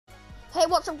Hey,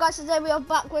 what's up guys, today we are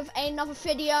back with another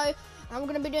video and I'm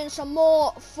going to be doing some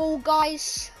more Fall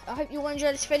Guys. I hope you will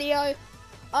enjoy this video.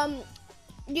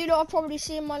 You know, I've probably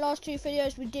seen my last two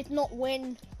videos, we did not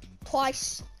win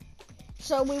twice,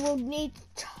 so we will need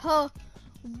to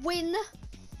win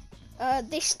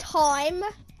this time,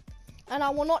 and I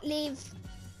will not leave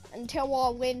until I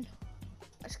win.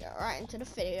 Let's get right into the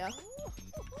video.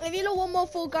 If you don't want more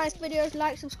Fall Guys videos,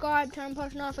 like, subscribe, turn on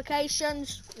post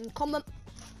notifications and comment.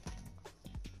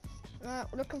 Right,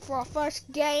 we're looking for our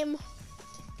first game.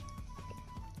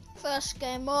 First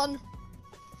game on.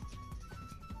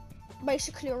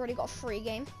 Basically already got a free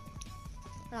game.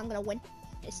 And I'm gonna win.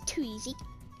 It's too easy.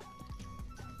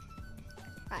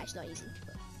 It's not easy,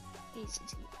 but it's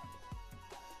easy.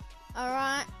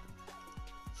 Alright.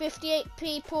 58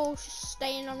 people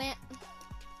staying on it.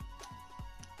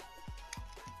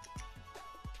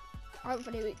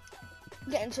 Hopefully we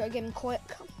get into a game quick.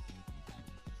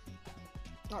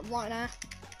 Like right now.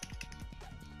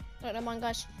 Don't mind,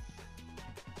 guys.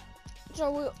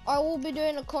 So I will be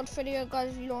doing a COD video,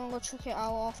 guys, if you don't want to check it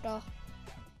out after.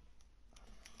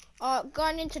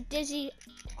 Going into Dizzy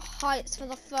Heights for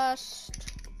the first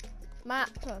map.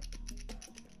 Let's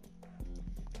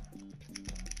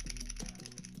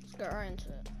get right into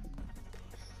it.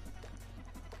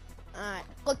 Alright,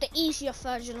 got the easier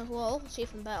version as well, see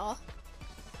if I'm better.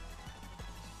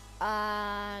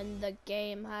 And the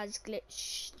game has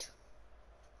glitched.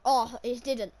 Oh, it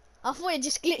didn't. I thought it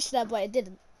just glitched there, but it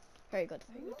didn't. Very good,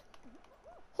 very good.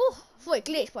 Whew, I thought it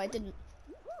glitched, but it didn't.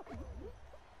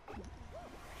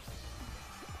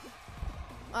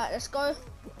 Alright, let's go.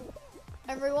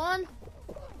 Everyone.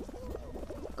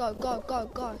 Go, go, go,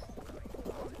 go.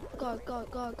 Go, go,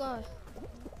 go, go.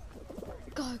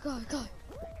 Go, go, go.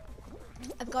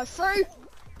 And go through.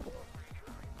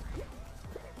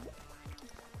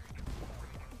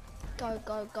 Go,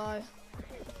 go, go.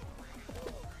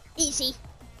 Easy.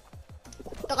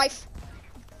 Dive.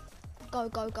 Go,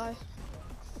 go, go.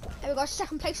 There we go,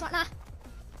 second place right now.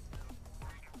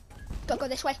 Go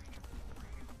this way.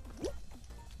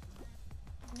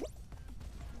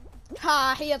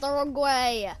 Ha, he had the wrong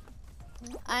way.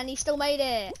 And he still made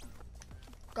it.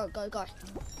 Go, go, go.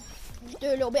 Do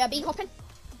a little bit of bee hopping.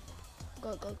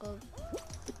 Go, go, go.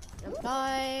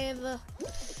 Dive.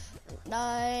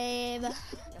 Dive.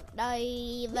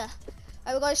 Dive.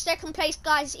 There we go, second place,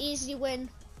 guys, easy win.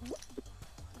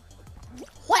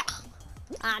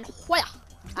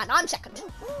 And I'm second.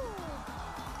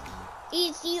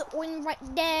 Easy win right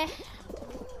there.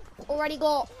 Already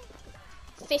got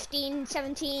 15,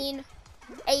 17,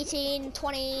 18,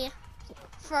 20,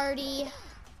 30,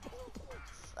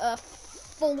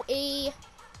 40,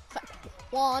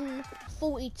 1,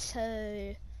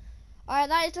 42. Alright,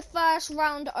 that is the first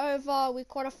round over. We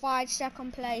qualified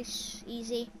second place,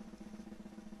 easy.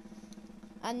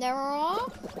 And there are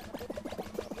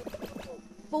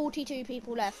 42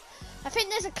 people left. I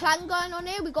think there's a clan going on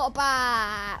here. We got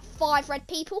about 5 red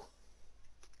people.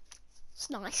 It's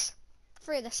nice.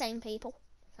 3 of the same people.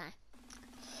 Okay.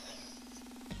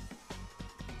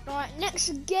 Alright, next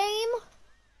game.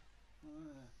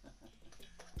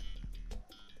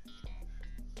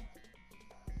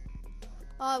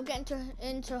 I'm getting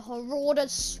into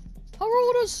Marauders.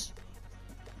 Marauders!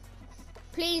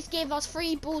 Please give us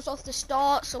 3 balls off the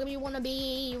start. So we want to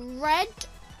be red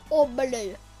or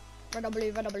blue. Red or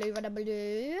blue, red or blue, red or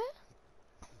blue.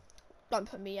 Don't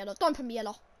put me yellow, don't put me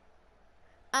yellow.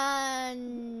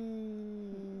 And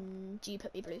do you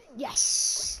put me blue?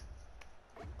 Yes.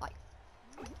 Right.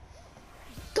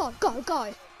 Go, go,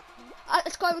 go.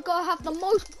 Let's go, we've got to have the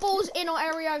most balls in our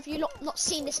area. If you've not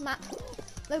seen this map.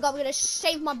 There we go, we're going to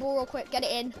save my ball real quick, get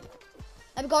it in.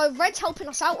 There we go, red's helping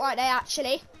us out right there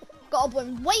actually. Got to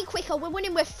win way quicker, we're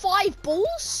winning with 5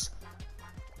 balls?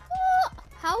 What?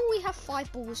 How do we have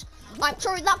 5 balls? I'm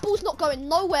sorry, that ball's not going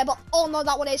nowhere, but oh no,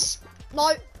 that one is.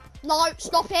 No, no,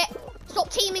 stop it. Stop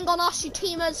teaming on us, you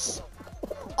teamers.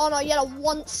 Oh no, yellow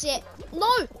wants it.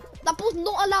 No, that ball's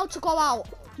not allowed to go out.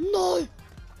 No.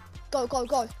 Go, go,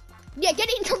 go. Yeah, get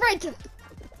it into red.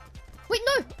 Wait,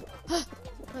 no.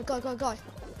 No, go, go, go.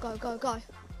 Go, go, go.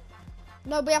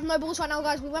 No, we have no balls right now,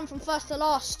 guys. We went from first to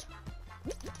last.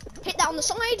 Hit that on the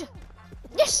side.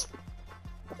 Yes.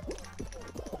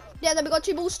 Yeah, then we got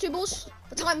 2 balls, 2 balls.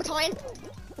 We're tying.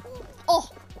 Oh,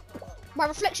 my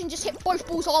reflection just hit both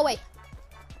balls our way.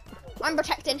 I'm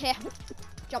protecting here.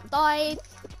 Jump dive.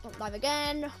 Jump dive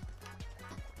again.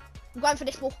 I'm going for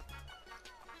this ball.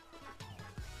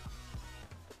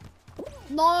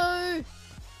 No.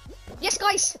 Yes,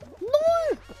 guys.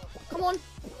 No. Come on.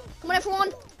 Come on,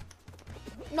 everyone.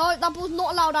 No, that ball's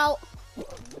not allowed out.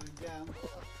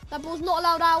 That ball's not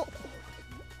allowed out.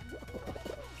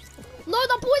 No,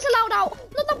 that boy's allowed out.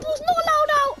 No, that boy's not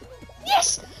allowed out.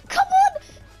 Yes, come on.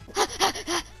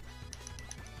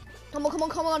 Come on, come on,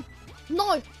 come on.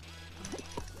 No.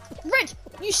 Red,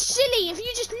 you silly. If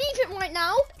you just leave it right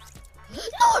now.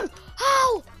 No.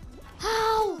 How?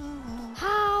 How?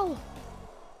 How?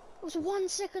 It was 1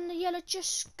 second. The yellow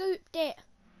just scooped it.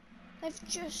 They've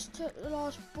just took the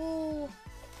last ball.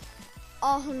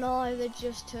 Oh no, they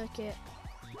just took it.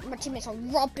 My teammates are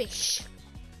rubbish.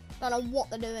 Don't know what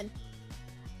they're doing.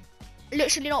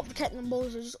 Literally not protecting the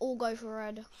balls, they just all go for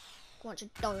red. Bunch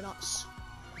of donuts.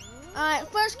 Alright,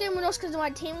 first game we lost because of my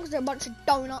team, because they're a bunch of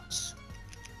donuts.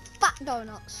 Fat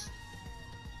donuts.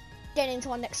 Getting into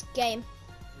our next game.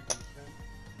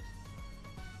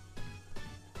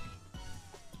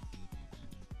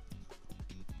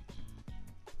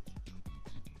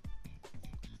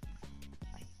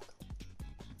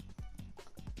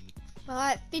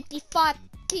 Alright, 55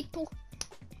 people.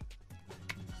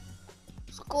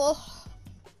 Score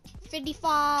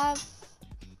 55,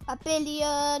 a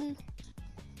billion,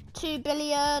 2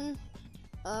 billion,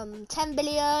 10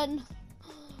 billion,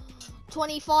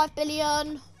 25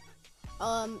 billion,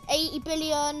 80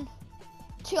 billion,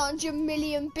 200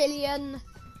 million billion,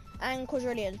 and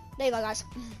quadrillion. There you go, guys.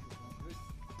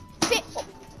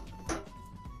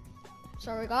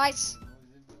 Sorry, guys.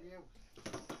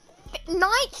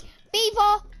 Night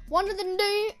Beaver, one of the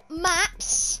new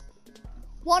maps.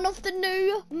 One of the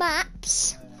new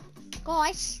maps,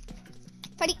 guys.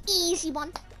 Very easy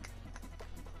one.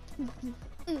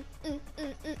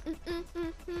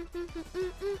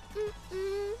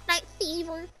 Night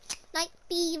Fever, Night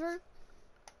Fever.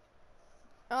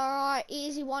 Alright,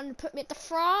 easy one. Put me at the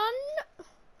front.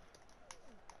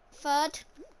 Third.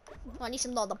 I need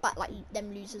some lot at the back like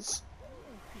them losers.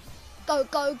 Go,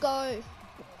 go, go.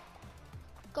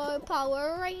 Go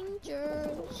Power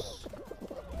Rangers.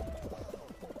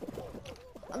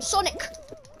 I'm Sonic.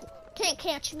 Can't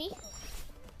catch me.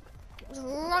 Let's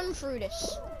run through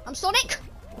this. I'm Sonic.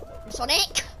 I'm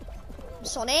Sonic. I'm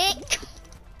Sonic.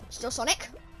 Still Sonic.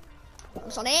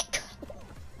 I'm Sonic.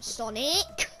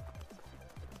 Sonic.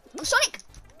 I'm Sonic.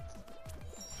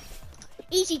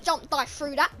 Easy jump dive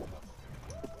through that.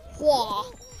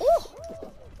 Whoa. Oh.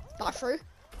 Dive through.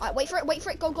 Alright, wait for it, wait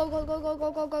for it. Go, go, go, go, go,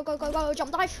 go, go, go, go, go, go.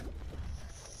 Jump dive.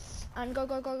 And go,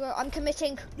 go, go, go. I'm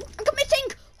committing. I'm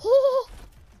committing. Oh.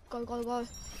 Go, go, go.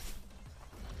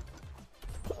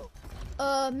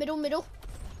 Middle, middle.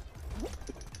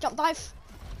 Jump dive.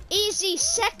 Easy,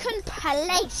 second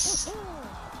place.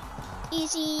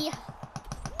 Easy.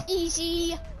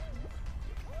 Easy.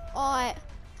 Alright.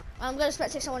 I'm gonna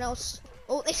spectate someone else.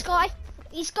 Oh, this guy.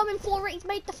 He's going for it. He's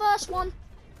made the first one.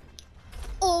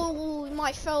 Oh, he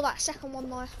might fail that second one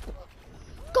though.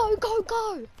 Go, go,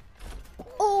 go.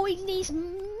 Oh, he's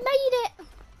made it.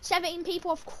 17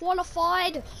 people have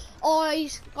qualified. Oh,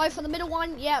 he's going for the middle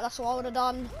one. Yeah, that's what I would have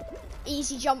done.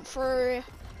 Easy jump through.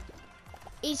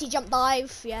 Easy jump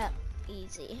dive. Yeah,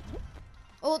 easy.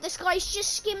 Oh, this guy's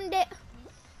just skimmed it.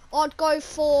 I'd go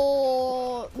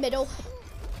for middle.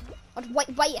 I'd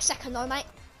wait a second though, mate.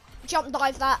 Jump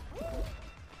dive that.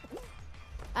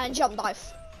 And jump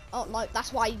dive. Oh no,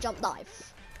 that's why you jump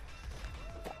dive.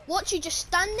 Watch, you just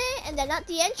stand there and then at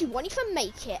the end you won't even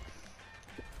make it.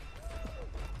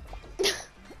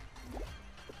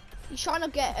 You're trying to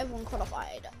get everyone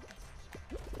qualified.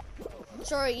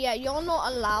 Sorry, yeah, you're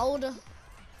not allowed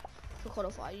to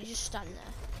qualify, you just stand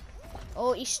there.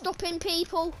 Oh, he's stopping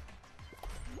people.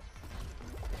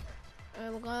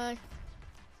 There we go.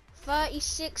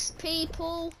 36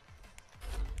 people.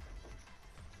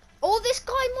 Oh, this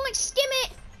guy might skim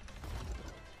it.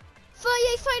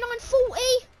 38, 39, 40.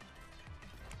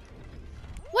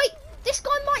 Wait, this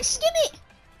guy might skim it.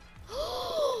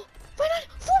 39,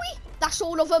 40. That's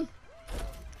all of them.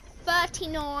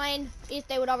 39. If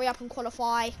they would hurry up and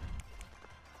qualify.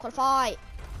 Qualify.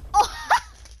 Oh,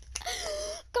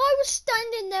 guy was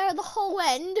standing there at the whole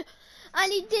end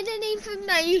and he didn't even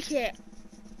make it.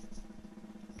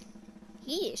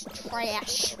 He is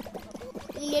trash.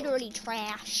 Literally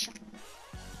trash.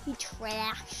 He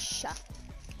trash.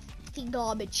 He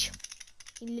garbage.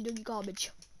 He literally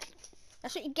garbage.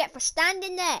 That's what you get for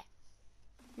standing there.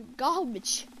 You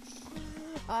garbage.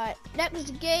 Alright,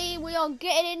 next game we are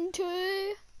getting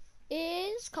into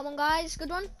is, come on guys, good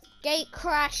one. Gate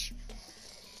Crash.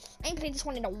 I ain't played this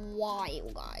one in a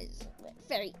while, guys.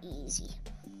 Very easy.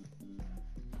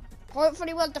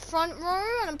 Hopefully we're at the front row,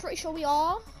 and I'm pretty sure we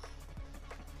are.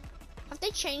 Have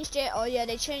they changed it? Oh yeah,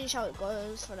 they changed how it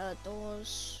goes for the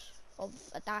doors of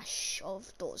a dash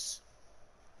of doors.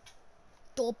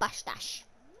 Door bash dash.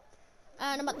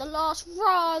 And I'm at the last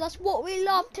row. That's what we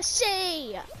love to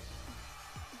see.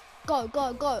 Go,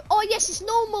 go, go. Oh, yes, it's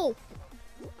normal.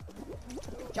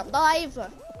 Jump dive.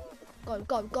 Go,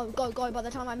 go, go, go, go. By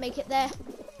the time I make it there.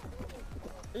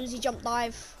 Easy jump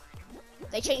dive.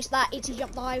 They changed that. Easy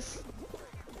jump dive.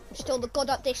 Still the god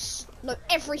at this. Know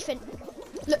everything.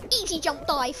 Look, easy jump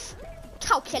dive.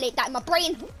 Calculate that in my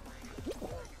brain.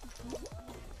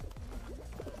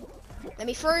 Let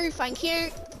me through. Thank you.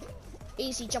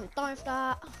 Easy jump dive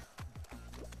that.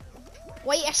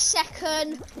 Wait a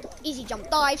second. Easy jump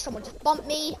dive. Someone just bumped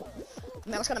me. I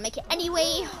mean, I was going to make it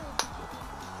anyway.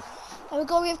 Oh,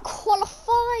 God, we have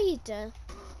qualified.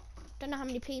 Don't know how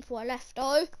many people are left,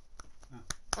 though.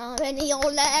 How many are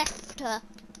left?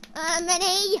 How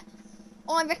many?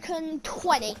 I reckon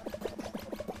 20.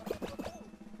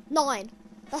 9.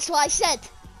 That's what I said.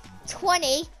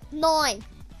 29.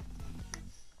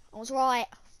 I was right.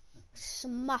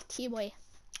 Smatty boy.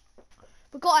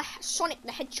 We've got a Sonic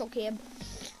the Hedgehog here.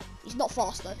 He's not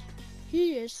fast though.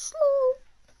 He is slow.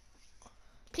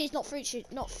 Please not fruit shoot.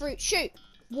 Not fruit shoot.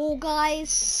 Wall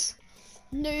guys.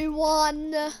 New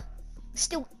one.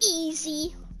 Still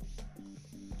easy.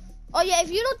 Oh yeah,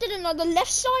 if you lot didn't know, the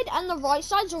left side and the right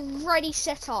side's already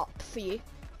set up for you.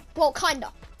 Well,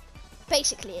 kinda.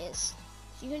 Basically it is.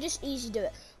 So you can just easy do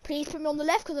it. Please put me on the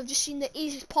left because I've just seen the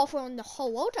easiest pathway in the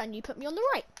whole world, and you put me on the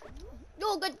right.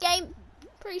 You're a good game.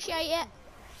 Appreciate it.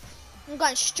 I'm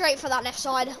going straight for that left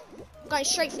side. I'm going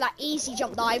straight for that easy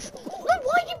jump dive. No,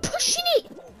 why are you pushing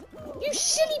it? You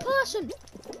silly person.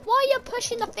 Why are you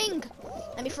pushing the thing?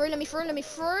 Let me through, let me through, let me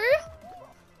through.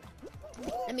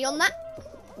 Let me on that.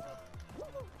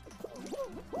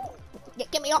 Yeah,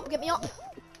 get me up, get me up.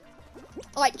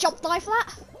 Alright, jump dive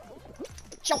that.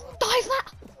 Jump dive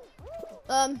that.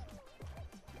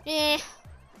 Yeah,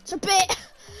 it's a bit.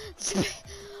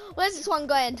 Where's this one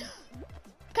going?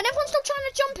 Can everyone stop trying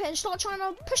to jump it and start trying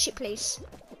to push it, please?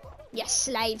 Yes,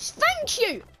 slaves. Thank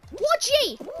you. What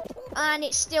G? And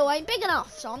it still ain't big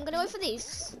enough, so I'm gonna go for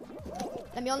these.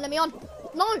 Let me on, let me on.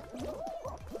 No.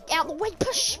 Get out the way,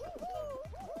 push.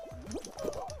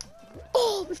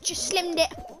 Oh, we've just slimmed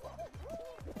it.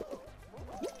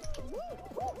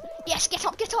 Yes, get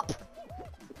up, get up.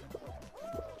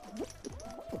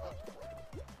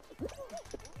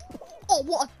 Oh,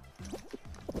 what a...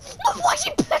 Oh, why are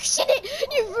you pushing it?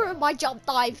 You ruined my jump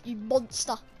dive, you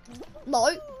monster. No,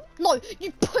 no,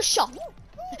 you pusher.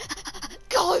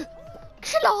 Go.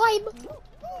 Climb.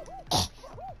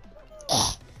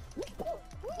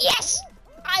 Yes.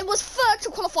 I was third to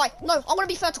qualify. No, I want to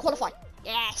be third to qualify.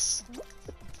 Yes.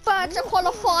 Third to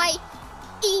qualify.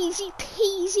 Easy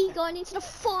peasy going into the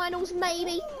finals,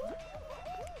 maybe.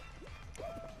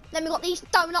 Then we got these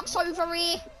donuts over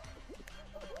here.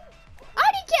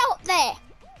 How did he get up there?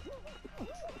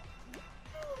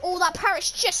 Oh, that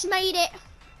parrot's just made it.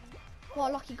 What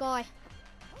a lucky guy.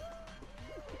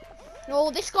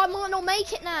 Oh, this guy might not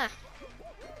make it now.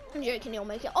 I'm joking, he'll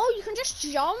make it. Oh, you can just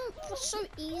jump. That's so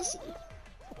easy.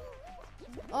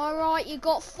 Alright, you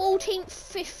got 14th,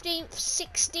 15th,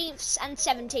 16th, and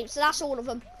 17th. So that's all of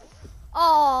them.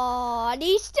 Oh, and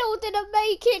he still didn't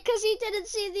make it because he didn't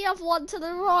see the other one to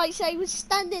the right. So he was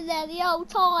standing there the whole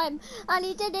time. And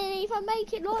he didn't even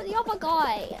make it like the other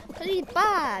guy. Because he's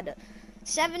bad.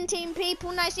 17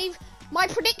 people. Now, see, my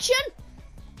prediction.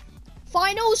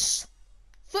 Finals.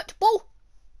 Football.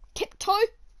 Tiptoe.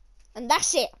 And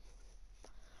that's it.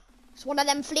 It's one of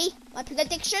them, Flea. My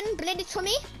prediction. Blend it for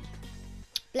me.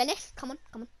 Blenith, come on,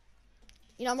 come on.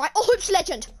 You know, I'm right. Oh, Hoops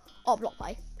Legend. Oh, block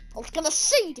by. I was gonna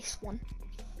see this one.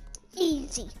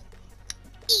 Easy.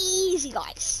 Easy,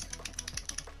 guys.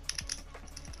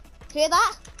 Hear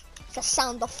that? It's the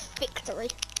sound of victory.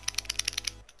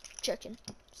 Joking.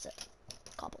 Sit.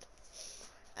 Cardboard.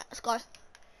 Let's go.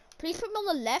 Please put me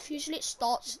on the left. Usually it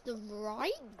starts the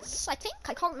right, I think.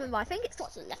 I can't remember. I think it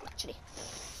starts the left, actually.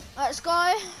 Let's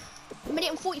go. 1 minute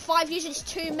and 45. Usually it's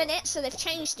 2 minutes, so they've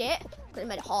changed it. They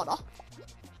made it harder.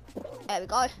 There we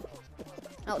go.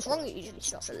 Now what's wrong? It usually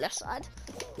starts on the left side.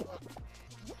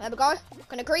 There we go.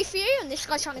 Gonna grief you, and this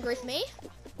guy's trying to grief me.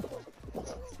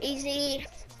 Easy.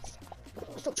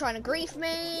 Stop trying to grief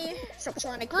me. Stop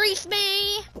trying to grief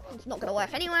me. It's not gonna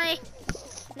work anyway.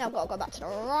 Now I've got to go back to the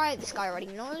right. This guy already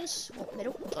knows. Oh,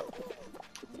 middle.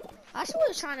 That's what I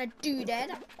was trying to do there.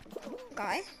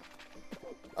 Guy.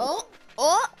 Oh,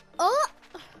 oh, oh.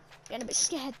 Getting a bit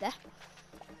scared there.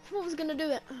 I was gonna do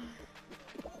it.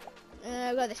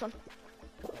 Go this one.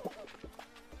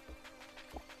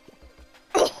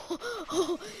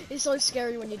 It's so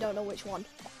scary when you don't know which one.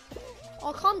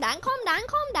 Oh, calm down, calm down,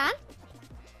 calm down.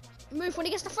 Move when it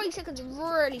gets to 3 seconds. It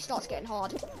really starts getting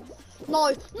hard. No,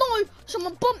 no!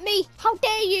 Someone bumped me! How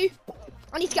dare you!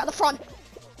 I need to get at the front.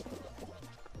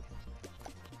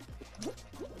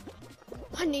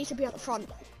 I need to be at the front.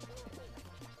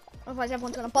 Otherwise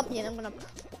everyone's gonna bump me and I'm gonna...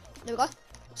 There we go.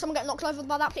 Someone get knocked over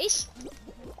by that, please.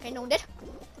 Okay, no one did.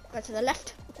 Go to the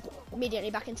left.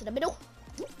 Immediately back into the middle.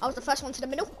 I was the first one to the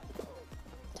middle.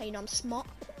 So you know I'm smart.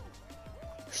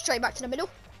 Straight back to the middle.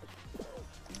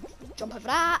 Jump over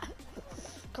that.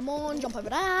 Come on, jump over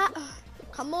that.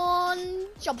 Come on,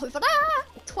 jump over that.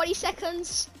 20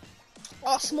 seconds.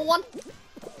 Oh, small one.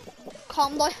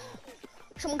 Calm though.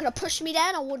 Someone could have pushed me there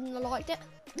and I wouldn't have liked it.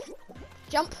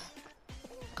 Jump.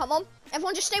 Come on.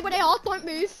 Everyone just stay where they are. Don't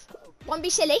move. Don't be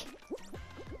silly.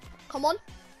 Come on.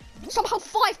 Somehow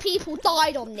 5 people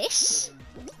died on this.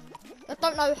 I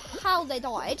don't know how they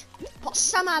died, but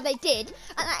somehow they did.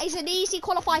 And that is an easy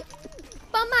qualify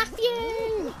for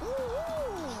Matthew.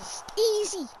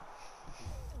 Easy.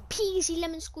 Peasy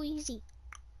lemon squeezy.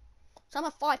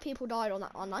 Somehow 5 people died on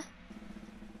that one though.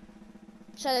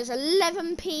 So there's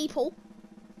 11 people.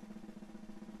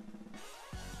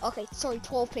 Okay, sorry,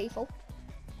 12 people.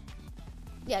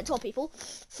 Yeah, 12 people.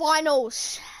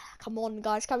 Finals. Come on,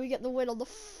 guys. Can we get the win on the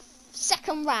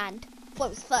second round? Well,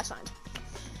 it was the first round.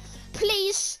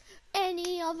 Please,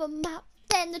 any other map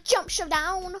than the Jump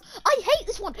Showdown. I hate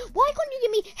this one. Why can't you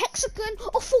give me Hexagon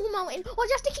or Full Mountain? Or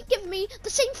just to keep giving me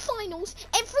the same finals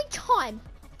every time?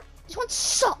 This one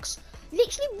sucks.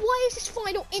 Literally, why is this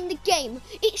final in the game?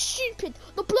 It's stupid.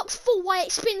 The block's full while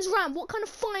it spins around. What kind of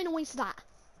final is that?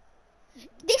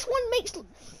 This one makes...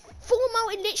 Full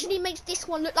Mountain literally makes this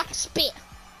one look like a spit.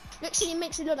 Literally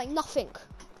makes it look like nothing.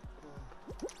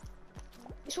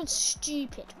 This one's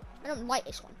stupid. I don't like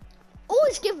this one.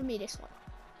 Always giving me this one.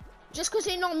 Just because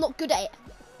they know I'm not good at it.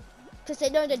 Because they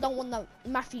know they don't want the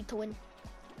Matthew to win.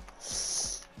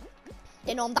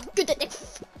 They know I'm that good at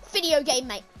this video game,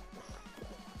 mate.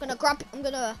 I'm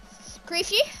gonna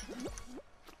grief you.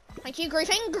 Thank you,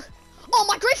 griefing. Oh,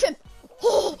 my griefing!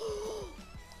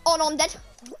 Oh, no, I'm dead.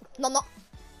 No, I'm not.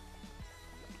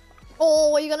 Oh,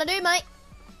 what are you gonna do, mate?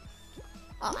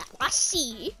 Oh, I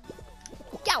see you.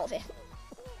 Get out of here.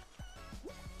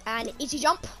 And easy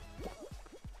jump.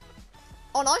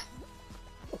 Oh no.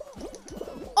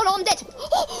 Oh no, I'm dead.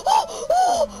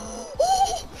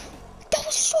 That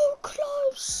was so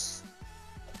close.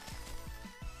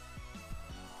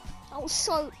 That was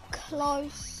so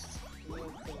close.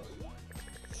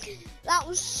 That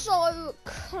was so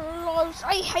close.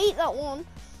 I hate that one.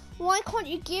 Why can't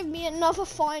you give me another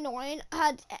final? I ain't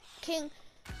had King.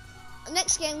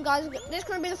 Next game, guys, this is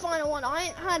going to be the final one. I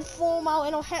ain't had Full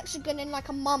Mountain or Hexagon in like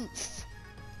a month.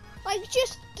 Like,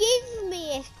 just give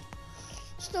me it.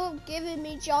 Stop giving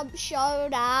me Jump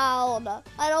Showdown.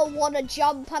 I don't want to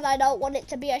jump and I don't want it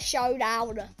to be a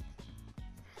showdown.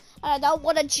 I don't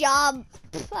want to jump.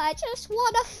 I just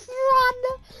want to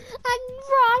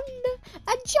run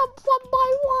and jump one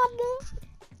by one.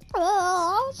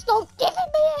 Oh, stop giving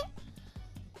me it.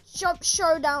 Jump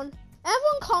Showdown.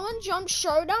 Everyone comment Jump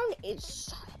Showdown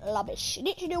is rubbish.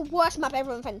 Literally the worst map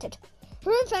ever invented.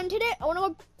 Who invented it? I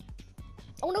wanna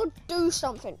go do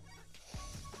something.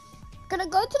 Gonna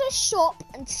go to the shop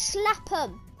and slap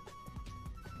them.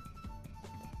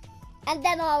 And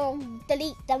then I'll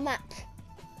delete the map.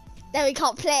 Then we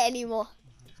can't play it anymore.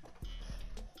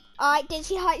 Alright,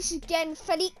 Dizzy Heights again,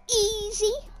 fairly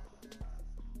easy.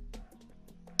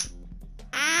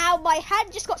 Ow, my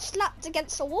hand just got slapped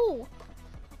against the wall.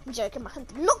 I'm joking, my hand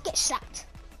did not get slapped.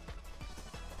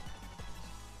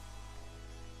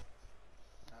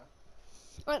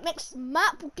 Alright, next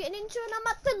map, we're getting into it. I'm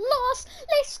at the last.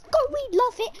 Let's go, we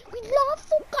love it. We love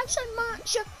Fall Guys so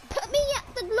much. Put me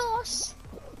at the last.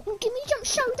 Give me Jump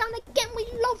Showdown again. We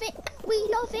love it. We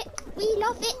love it. We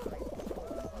love it.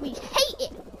 We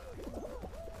hate it.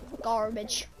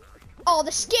 Garbage. Oh,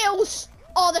 the skills.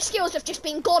 Oh, the skills have just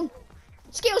been gone.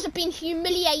 Skills have been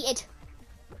humiliated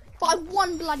by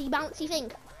one bloody bouncy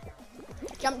thing.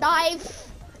 Jump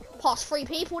dive. Past 3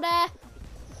 people there.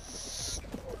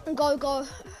 And go.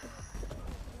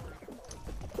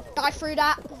 Dive through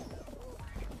that.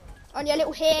 Only a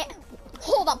little hit.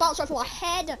 Oh, that bounced over my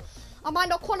head. I might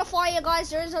not qualify you guys.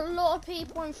 There is a lot of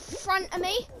people in front of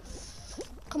me.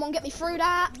 Come on, get me through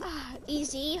that.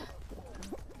 Easy.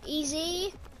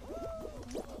 Easy.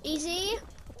 Easy.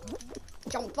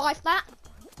 Jump dive that.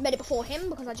 Made it before him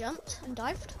because I jumped and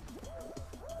dived.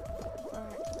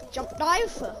 Jump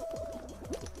dive.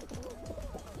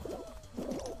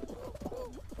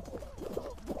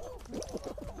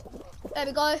 There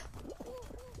we go.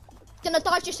 Gonna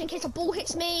dive just in case a ball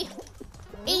hits me.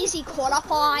 Easy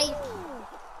qualify.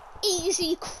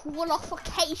 Easy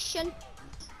qualification.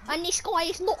 And this guy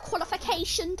is not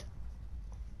qualificationed.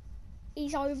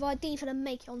 He's over. Didn't even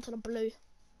make it onto the blue.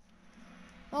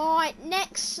 Alright,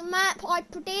 next map I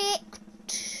predict.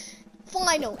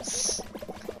 Finals.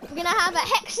 We're gonna have a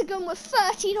hexagon with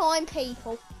 39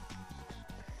 people.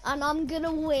 And I'm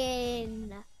gonna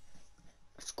win.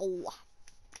 Let's go.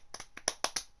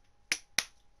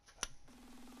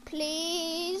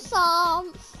 Please,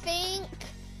 something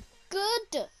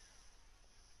good.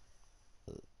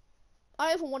 I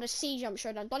don't even want to see Jump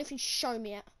Showdown. Don't even show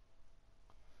me it.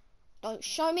 Don't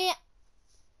show me it.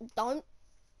 Don't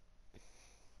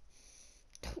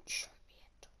show me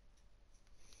it.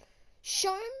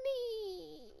 Show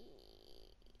me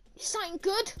something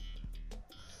good.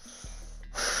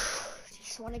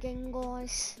 This one again,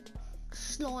 guys.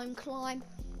 Slime climb.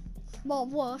 My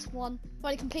worst one.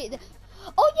 Already completed it.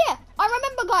 Oh yeah, I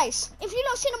remember, guys. If you've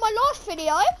not seen my last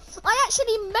video, I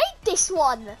actually made this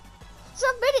one. So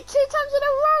I've made it 2 times in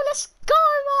a row. Let's go,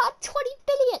 I'm at 20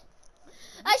 billion.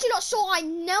 I actually not sure I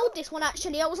nailed this one,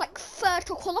 actually. I was like 3rd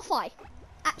to qualify,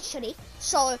 actually.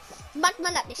 So,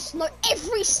 madman at this. Know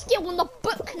every skill in the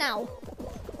book now.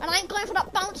 And I ain't going for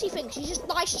that bouncy thing. You just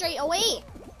die straight away.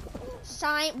 So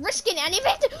I ain't risking it. And if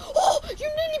it, oh, you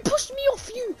nearly pushed me off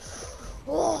you.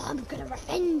 Oh, I'm gonna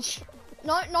revenge.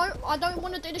 No, I don't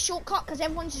want to do the shortcut because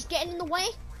everyone's just getting in the way.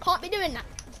 Can't be doing that.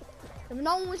 If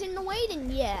no one was in the way, then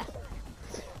yeah.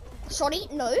 Sorry,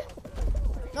 no.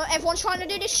 No, everyone's trying to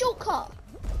do this shortcut.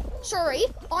 Sorry,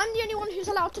 I'm the only one who's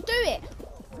allowed to do it.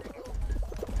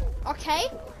 Okay?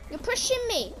 You're pushing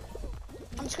me.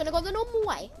 I'm just gonna go the normal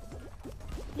way.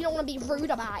 You don't want to be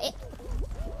rude about it.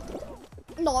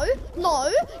 No,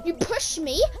 you push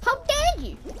me. How dare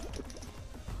you?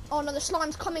 Oh no, the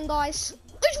slime's coming, guys.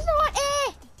 It's right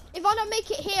here. If I don't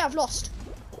make it here, I've lost.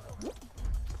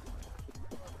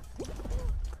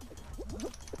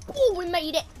 Oh, we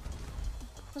made it.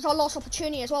 That's our last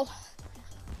opportunity as well.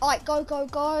 Alright, go.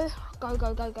 Go. That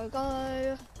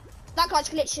guy's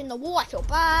glitching the wall, I feel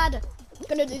bad.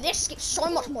 Gonna do this, get so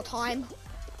much more time.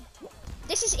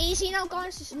 This is easy now,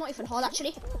 guys. This is not even hard,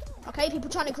 actually. Okay, people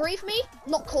trying to grieve me.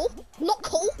 Not cool. Not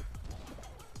cool.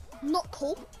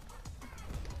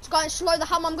 Let's go and slow the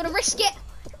hammer. I'm gonna risk it.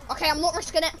 Okay, I'm not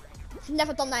risking it. I've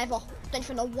never done that ever. Don't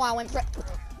even know why I went for it.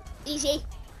 Easy.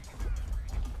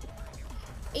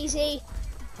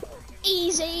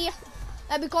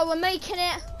 There we go, we're making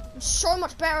it. I'm so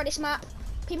much better at this map.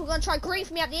 People are gonna try to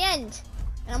grief me at the end.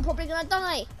 And I'm probably gonna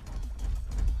die.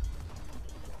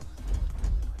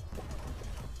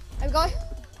 There we go.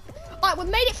 Alright, we've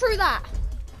made it through that.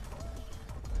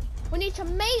 We need to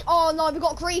make, oh no, we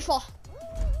got a griefer.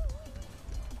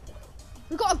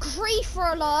 We got a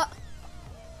griefer alert.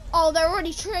 Oh, they're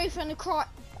already triefing the cry.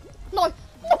 No one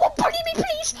bully me,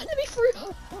 please. Let me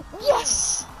through.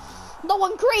 Yes. No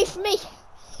one grief me.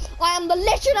 I am the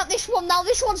legend at this one now.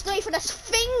 This one's doing for this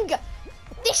thing.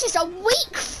 This is a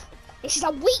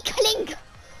weakling.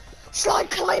 Slime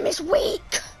climb is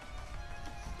weak.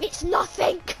 It's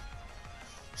nothing.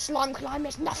 Slime climb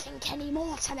is nothing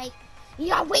anymore to me.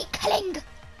 You're weakling.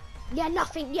 You're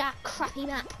nothing. You're crappy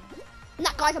map. And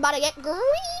that guy's about to get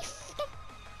griefed.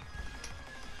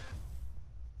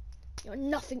 You're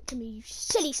nothing to me, you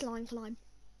silly slime climb.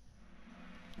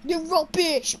 You're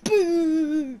rubbish.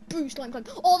 Boo. Boo, slime climb.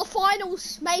 Oh, the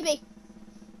finals, maybe.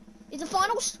 Is the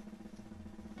finals?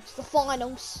 It's the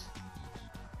finals.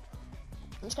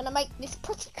 I'm just gonna make this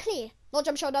pretty clear. Not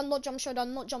jump showdown, not jump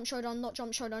showdown, not jump showdown, not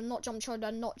jump showdown, not jump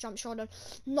showdown, not jump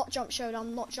showdown, not jump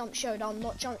showdown, not jump showdown, not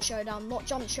jump showdown, not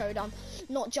jump showdown,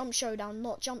 not jump showdown,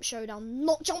 not jump showdown,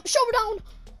 not jump showdown.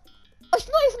 It's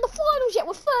not even the finals yet.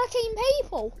 We're 13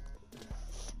 people.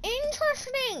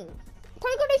 Interesting.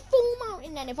 Probably gonna do full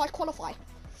mountain then if I qualify.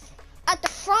 At the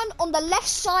front on the left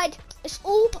side is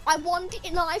all I want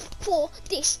in life for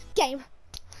this game.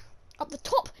 Up the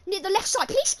top near the left side,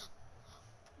 please.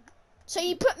 So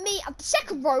you put me at the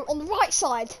second row on the right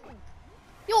side.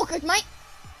 You're good, mate.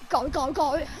 Go.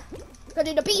 Gonna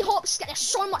do the B-hops. Get there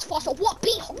so much faster. What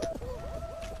B-hop?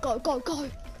 Go.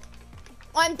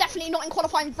 I'm definitely not in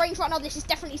qualifying range right now. This is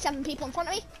definitely 7 people in front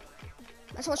of me.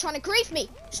 That's what's trying to grief me.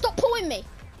 Stop pulling me.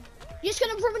 You're just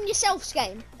going to ruin yourself's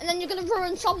game. And then you're going to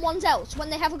ruin someone else when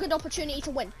they have a good opportunity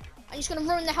to win. And you're just going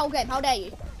to ruin the whole game. How dare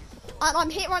you? I'm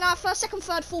here right now. 1st, 2nd,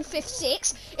 3rd, 4th, 5th,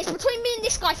 6th. It's between me and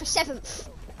this guy for 7th.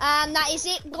 And that is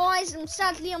it, guys. And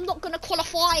sadly, I'm not going to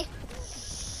qualify.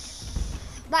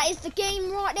 That is the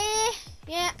game right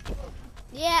there.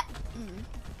 Yeah.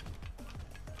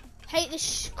 Hate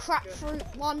this crap fruit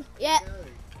one. Yeah.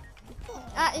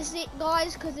 That is it,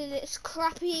 guys, because it's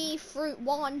crappy fruit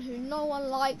one who no one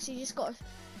likes. You just got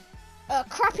a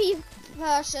crappy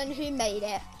person who made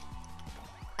it,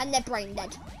 and they're brain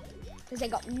dead because they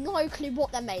got no clue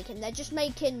what they're making. They're just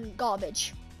making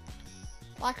garbage,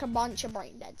 like a bunch of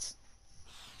brain deads.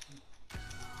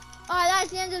 Alright, that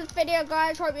is the end of the video,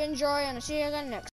 guys. Hope you enjoy, and I'll see you again next.